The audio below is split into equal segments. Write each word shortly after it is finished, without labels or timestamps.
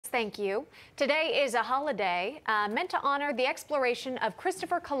thank you. Today is a holiday meant to honor the exploration of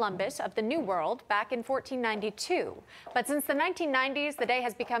Christopher Columbus of the New World back in 1492. But since the 1990s, the day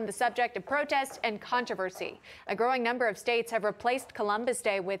has become the subject of protest and controversy. A growing number of states have replaced Columbus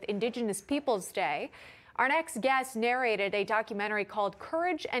Day with Indigenous Peoples Day. Our next guest narrated a documentary called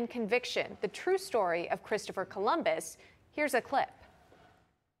Courage and Conviction, the true story of Christopher Columbus. Here's a clip.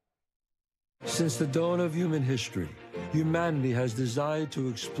 Since the dawn of human history, humanity has desired to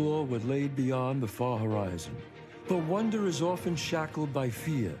explore what lay beyond the far horizon. But wonder is often shackled by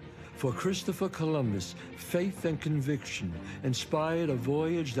fear. For Christopher Columbus, faith and conviction inspired a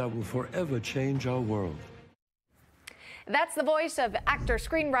voyage that will forever change our world. That's the voice of actor,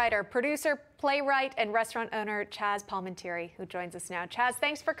 screenwriter, producer, playwright, and restaurant owner Chazz Palminteri, who joins us now. Chazz,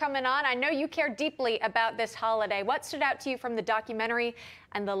 thanks for coming on. I know you care deeply about this holiday. What stood out to you from the documentary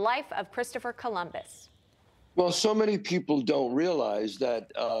and the life of Christopher Columbus? Well, so many people don't realize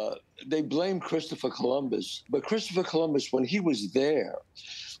that they blame Christopher Columbus. But Christopher Columbus, when he was there,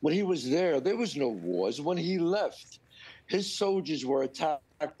 there was no wars. When he left, his soldiers were attacked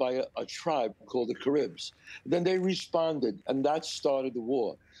by a tribe called the Caribs. Then they responded, and that started the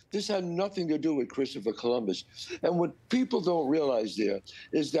war. This had nothing to do with Christopher Columbus. And what people don't realize there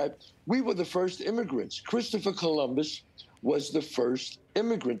is that we were the first immigrants. Christopher Columbus was the first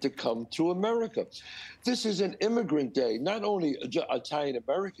immigrant to come to America. This is an immigrant day, not only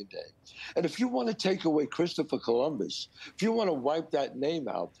Italian-American Day. And if you want to take away Christopher Columbus, if you want to wipe that name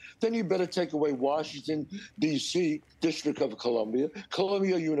out, then you better take away Washington, D.C., District of Columbia,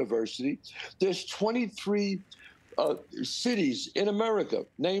 Columbia University. There's 23 cities in America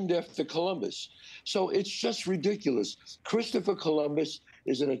named after Columbus. So it's just ridiculous. Christopher Columbus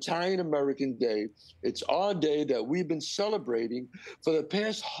is an Italian-American day. It's our day that we've been celebrating for the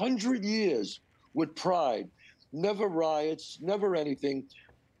past 100 years with pride. Never riots, never anything.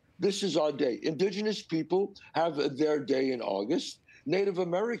 This is our day. Indigenous people have their day in August. Native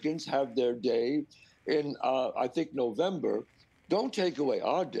Americans have their day in, I think, November. Don't take away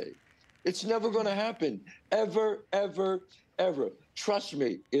our day. It's never going to happen. Ever, ever, ever. Trust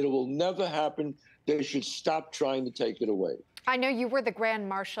me, it will never happen. They should stop trying to take it away. I know you were the Grand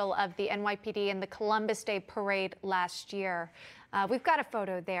Marshal of the NYPD in the Columbus Day Parade last year. We've got a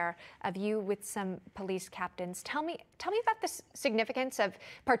photo there of you with some police captains. Tell me about the significance of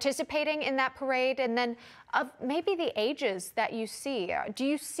participating in that parade, and then of maybe the ages that you see. Do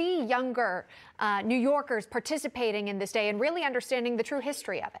you see younger New Yorkers participating in this day and really understanding the true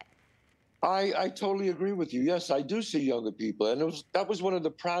history of it? I totally agree with you. Yes, I do see younger people, and that was one of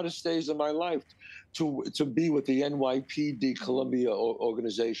the proudest days of my life, to be with the NYPD Columbia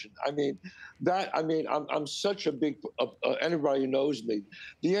organization. I'm such a big. Anybody who knows me,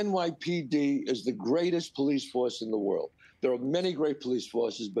 the NYPD is the greatest police force in the world. There are many great police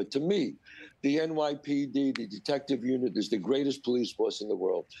forces, but to me, the NYPD, the detective unit, is the greatest police force in the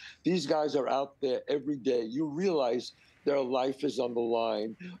world. These guys are out there every day. You realize their life is on the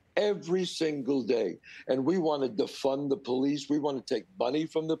line every single day. And we want to defund the police. We want to take money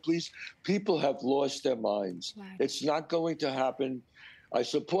from the police. People have lost their minds. Right. It's not going to happen. I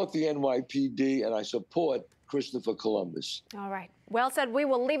support the NYPD, and I support Christopher Columbus. All right. Well said. We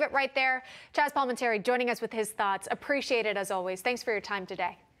will leave it right there. Chazz Palminteri joining us with his thoughts. Appreciate it as always. Thanks for your time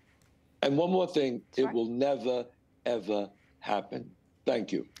today. And one more thing. Sure. It will never, ever happen.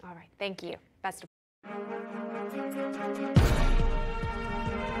 Thank you. All right. Thank you. Best of